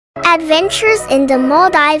Adventures in the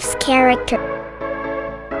Maldives character.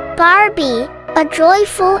 Barbie, a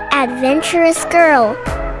joyful, adventurous girl,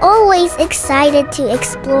 always excited to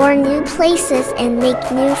explore new places and make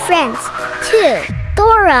new friends. 2.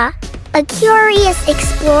 Dora, a curious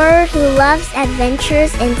explorer who loves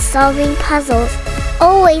adventures and solving puzzles,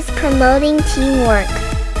 always promoting teamwork.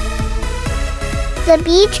 The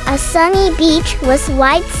beach, a sunny beach with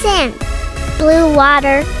white sand, blue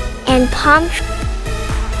water, and palm trees.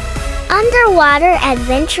 Underwater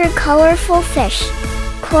adventure, colorful fish,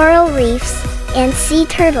 coral reefs, and sea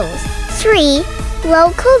turtles. 3.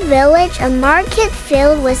 Local village, a market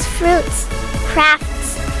filled with fruits,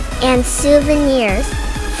 crafts, and souvenirs.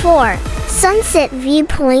 4. Sunset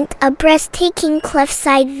viewpoint, a breathtaking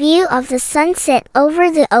cliffside view of the sunset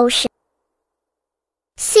over the ocean.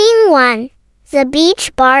 Scene 1. The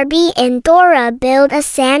beach. Barbie and Dora build a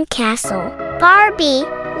sandcastle. Barbie,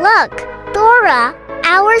 look, Dora,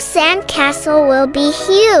 our sandcastle will be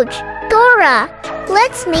huge. Dora,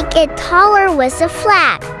 let's make it taller with a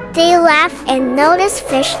flag. They laugh and notice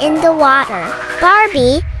fish in the water.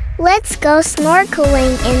 Barbie, let's go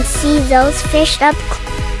snorkeling and see those fish up close.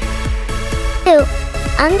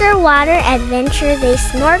 2. Underwater adventure, they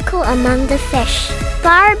snorkel among the fish.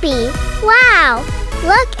 Barbie, wow,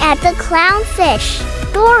 look at the clownfish.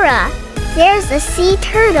 Dora, there's a sea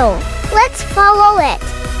turtle. Let's follow it.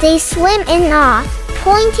 They swim in awe,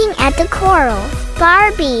 pointing at the coral.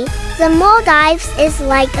 Barbie, the Maldives is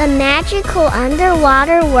like a magical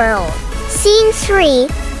underwater world. Scene 3.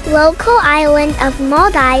 Local island of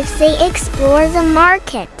Maldives, they explore the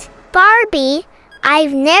market. Barbie,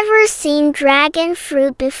 I've never seen dragon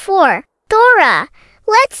fruit before. Dora,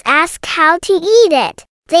 let's ask how to eat it.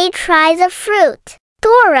 They try the fruit.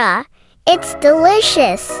 Dora, it's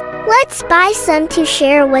delicious. Let's buy some to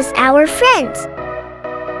share with our friends.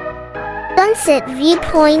 Sunset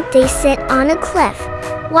viewpoint, they sit on a cliff,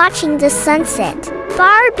 watching the sunset.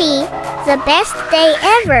 Barbie, the best day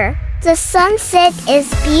ever. The sunset is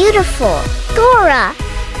beautiful. Dora,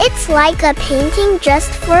 it's like a painting just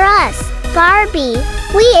for us. Barbie,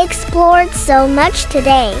 we explored so much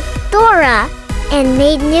today. Dora, and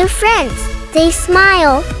made new friends. They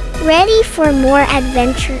smile, ready for more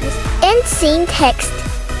adventures. End scene text.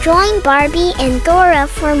 Join Barbie and Dora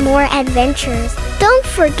for more adventures. Don't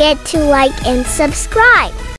forget to like and subscribe.